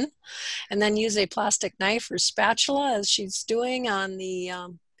in, and then use a plastic knife or spatula as she's doing on the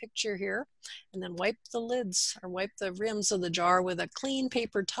picture here, and then wipe the lids or wipe the rims of the jar with a clean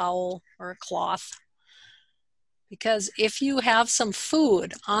paper towel or a cloth. Because if you have some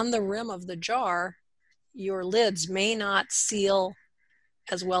food on the rim of the jar, your lids may not seal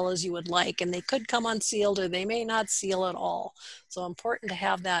as well as you would like, and they could come unsealed or they may not seal at all. So important to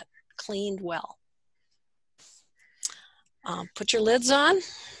have that cleaned well. Put your lids on,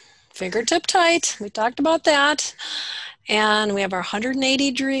 fingertip tight. We talked about that. And we have our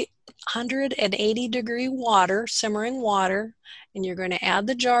 180 degree water, simmering water, and you're going to add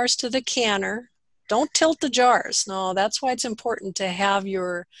the jars to the canner. Don't tilt the jars. No, that's why it's important to have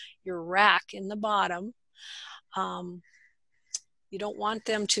your rack in the bottom. You don't want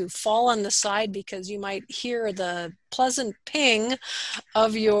them to fall on the side because you might hear the pleasant ping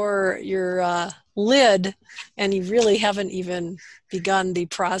of your lid, and you really haven't even begun the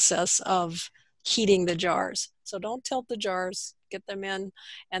process of heating the jars. So don't tilt the jars, get them in,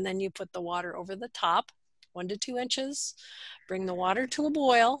 and then you put the water over the top, 1 to 2 inches. Bring the water to a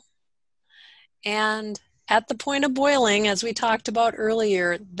boil, and at the point of boiling, as we talked about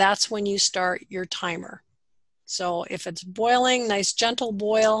earlier, that's when you start your timer. So if it's boiling, nice gentle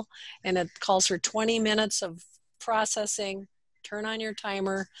boil, and it calls for 20 minutes of processing, turn on your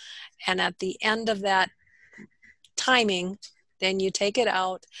timer, and at the end of that timing, then you take it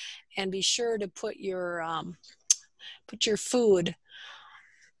out, and be sure to put your food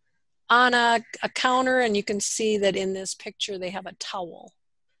on a counter, and you can see that in this picture they have a towel.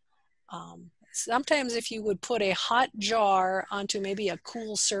 Sometimes if you would put a hot jar onto maybe a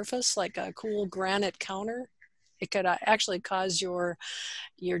cool surface, like a cool granite counter, it could actually cause your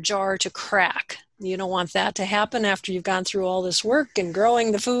jar to crack. You don't want that to happen after you've gone through all this work and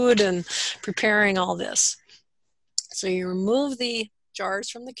growing the food and preparing all this. So you remove the jars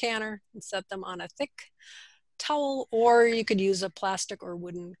from the canner and set them on a thick towel, or you could use a plastic or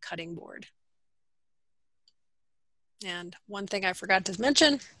wooden cutting board. And one thing I forgot to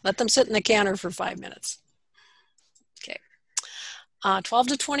mention, let them sit in the canner for 5 minutes. Okay. 12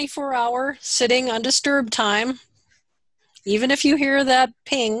 to 24 hour sitting undisturbed time. Even if you hear that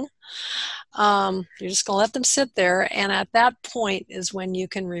ping, you're just going to let them sit there. And at that point is when you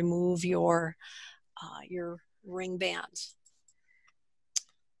can remove your ring bands.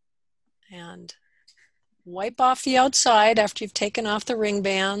 And wipe off the outside after you've taken off the ring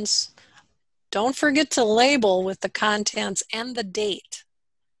bands. Don't forget to label with the contents and the date.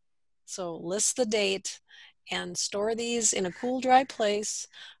 So list the date and store these in a cool, dry place,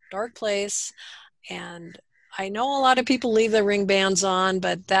 dark place. And I know a lot of people leave the ring bands on,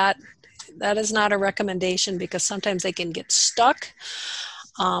 but that is not a recommendation because sometimes they can get stuck.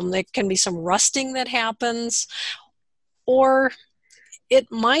 There can be some rusting that happens, or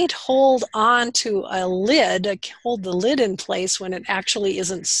it might hold on to a lid, hold the lid in place when it actually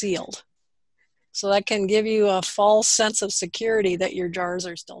isn't sealed. So that can give you a false sense of security that your jars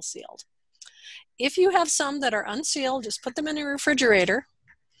are still sealed. If you have some that are unsealed, just put them in your refrigerator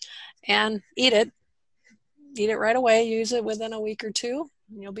and eat it. Eat it right away. Use it within a week or two,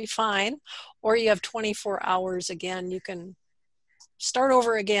 and you'll be fine. Or you have 24 hours again. You can start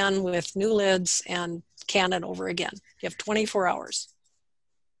over again with new lids and can it over again. You have 24 hours.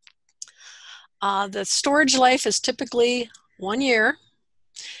 The storage life is typically 1 year.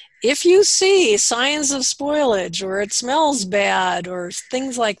 If you see signs of spoilage or it smells bad or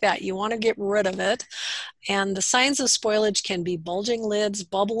things like that, you want to get rid of it. And the signs of spoilage can be bulging lids,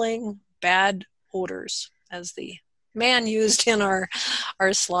 bubbling, bad odors, as the man used in our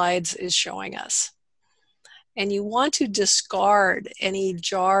slides is showing us. And you want to discard any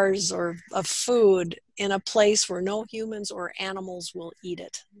jars or of food in a place where no humans or animals will eat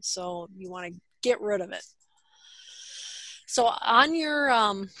it. So you want to get rid of it. So on your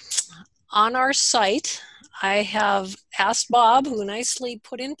on our site, I have asked Bob, who nicely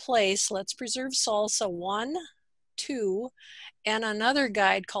put in place Let's Preserve Salsa 1, 2, and another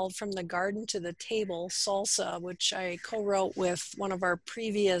guide called From the Garden to the Table, Salsa, which I co-wrote with one of our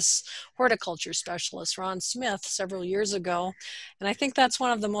previous horticulture specialists, Ron Smith, several years ago. And I think that's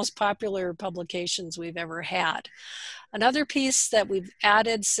one of the most popular publications we've ever had. Another piece that we've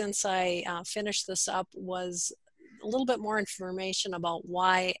added since I finished this up was a little bit more information about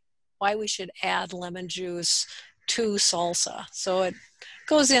why we should add lemon juice to salsa. So it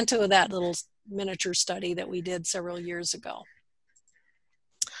goes into that little miniature study that we did several years ago.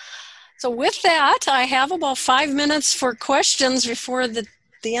 So with that, I have about 5 minutes for questions before the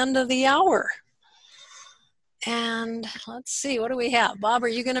end of the hour. And let's see, what do we have? Bob, are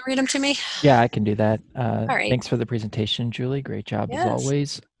you going to read them to me? Yeah, I can do that. All right. Thanks for the presentation, Julie. Great job Yes. as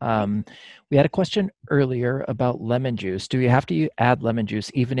always. We had a question earlier about lemon juice. Do you have to add lemon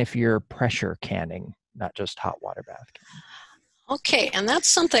juice even if you're pressure canning, not just hot water bath canning? Okay, and that's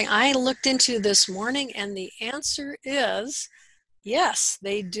something I looked into this morning, and the answer is yes,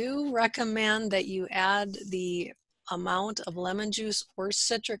 they do recommend that you add the amount of lemon juice or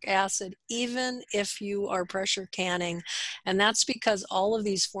citric acid even if you are pressure canning. And that's because all of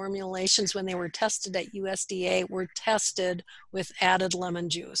these formulations, when they were tested at USDA, were tested with added lemon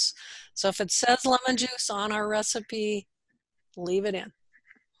juice. So if it says lemon juice on our recipe, leave it in.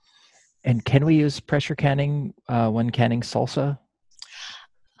 And can we use pressure canning when canning salsa?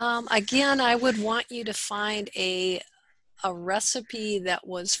 Again, I would want you to find a recipe that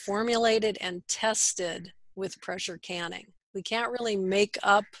was formulated and tested with pressure canning. We can't really make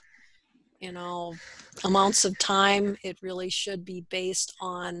up, amounts of time. It really should be based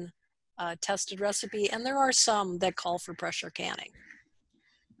on a tested recipe, and there are some that call for pressure canning.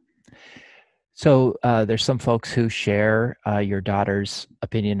 So there's some folks who share your daughter's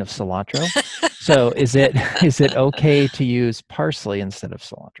opinion of cilantro. So is it okay to use parsley instead of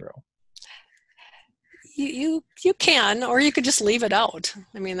cilantro? You can, or you could just leave it out.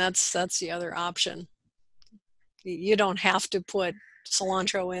 I mean, that's the other option. You don't have to put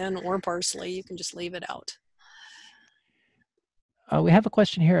cilantro in or parsley. You can just leave it out. We have a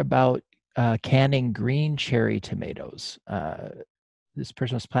question here about canning green cherry tomatoes. This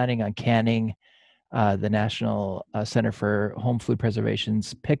person was planning on canning the National Center for Home Food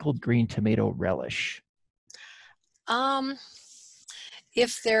Preservation's pickled green tomato relish.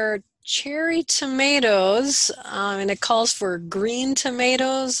 If they're cherry tomatoes, and it calls for green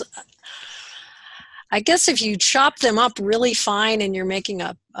tomatoes, I guess if you chop them up really fine and you're making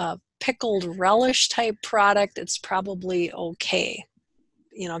a pickled relish type product, it's probably okay,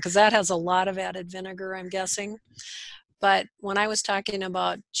 you know, because that has a lot of added vinegar, I'm guessing. But when I was talking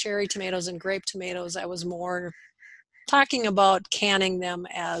about cherry tomatoes and grape tomatoes, I was more talking about canning them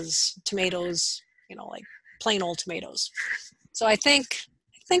as tomatoes, you know, like plain old tomatoes. So I think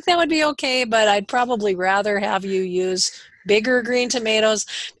that would be okay, but I'd probably rather have you use bigger green tomatoes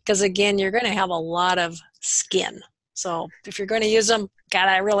because again, you're going to have a lot of skin. So if you're going to use them,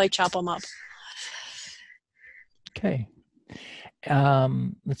 gotta really chop them up. Okay.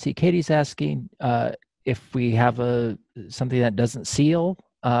 Let's see. Katie's asking if we have something that doesn't seal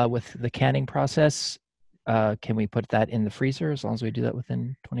with the canning process. Can we put that in the freezer as long as we do that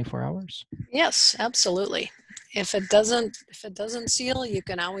within 24 hours? Yes, absolutely. If it doesn't seal, you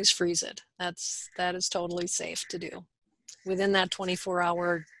can always freeze it. That is totally safe to do within that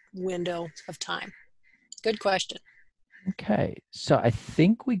 24-hour window of time. Good question. Okay, so I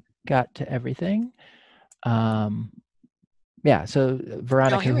think we got to everything. Yeah, so Oh,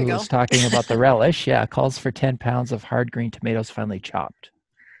 Veronica, here we who go. was talking about the relish, calls for 10 pounds of hard green tomatoes finely chopped.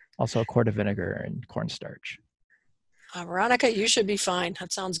 Also a quart of vinegar and cornstarch. Veronica, you should be fine.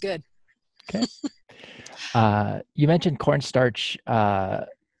 That sounds good. Okay. You mentioned cornstarch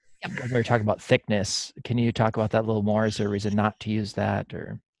Yep. when we were talking about thickness. Can you talk about that a little more? Is there a reason not to use that,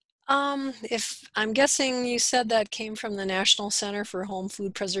 or? If I'm guessing you said that came from the National Center for Home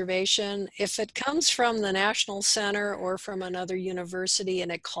Food Preservation. If it comes from the National Center or from another university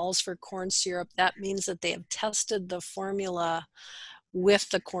and it calls for corn syrup, that means that they have tested the formula with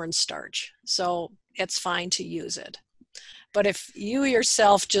the cornstarch. So it's fine to use it. But if you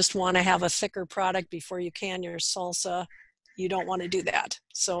yourself just want to have a thicker product before you can your salsa, you don't want to do that.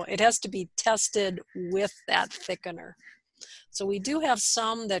 So it has to be tested with that thickener. So we do have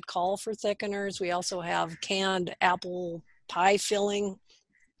some that call for thickeners. We also have canned apple pie filling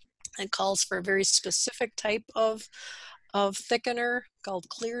that calls for a very specific type of thickener called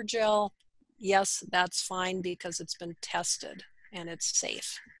clear gel. Yes, that's fine because it's been tested and it's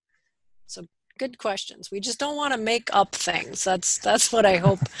safe. So good questions. We just don't want to make up things. That's what I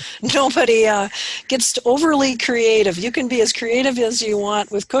hope nobody gets overly creative. You can be as creative as you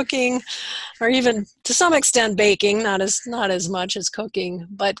want with cooking, or even to some extent baking. Not as much as cooking,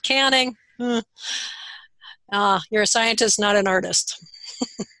 but canning. You're a scientist, not an artist.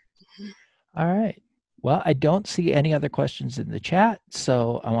 All right. Well, I don't see any other questions in the chat,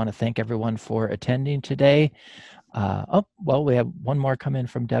 so I want to thank everyone for attending today. We have one more come in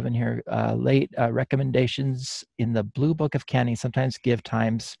from Devin here. Late recommendations in the Blue Book of Canning sometimes give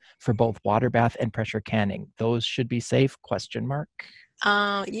times for both water bath and pressure canning. Those should be safe? ?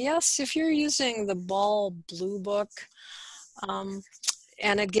 Yes, if you're using the Ball Blue Book,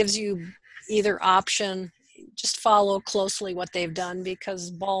 and it gives you either option, just follow closely what they've done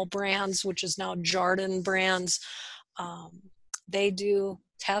because Ball Brands, which is now Jarden Brands, they do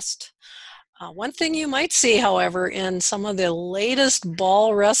test. One thing you might see, however, in some of the latest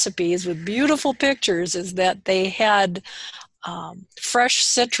Ball recipes with beautiful pictures is that they had fresh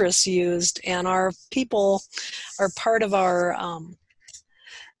citrus used, and our people are part of our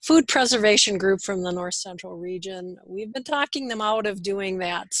food preservation group from the North Central region. We've been talking them out of doing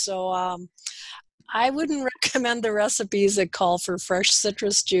that. So I wouldn't recommend the recipes that call for fresh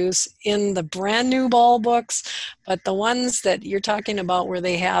citrus juice in the brand new Ball books, but the ones that you're talking about where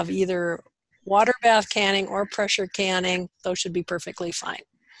they have either water bath canning or pressure canning, those should be perfectly fine.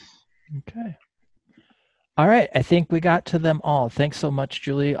 Okay. All right. I think we got to them all. Thanks so much,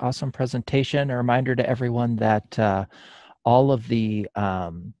 Julie. Awesome presentation. A reminder to everyone that all of the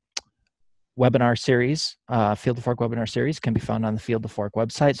webinar series, Field to Fork webinar series, can be found on the Field to Fork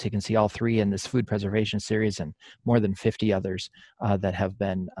website. So you can see all three in this food preservation series and more than 50 others that have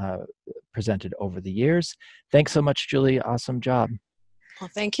been presented over the years. Thanks so much, Julie. Awesome job. Well,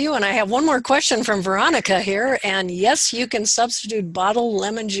 thank you. And I have one more question from Veronica here. And yes, you can substitute bottled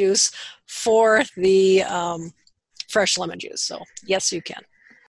lemon juice for the fresh lemon juice. So yes, you can.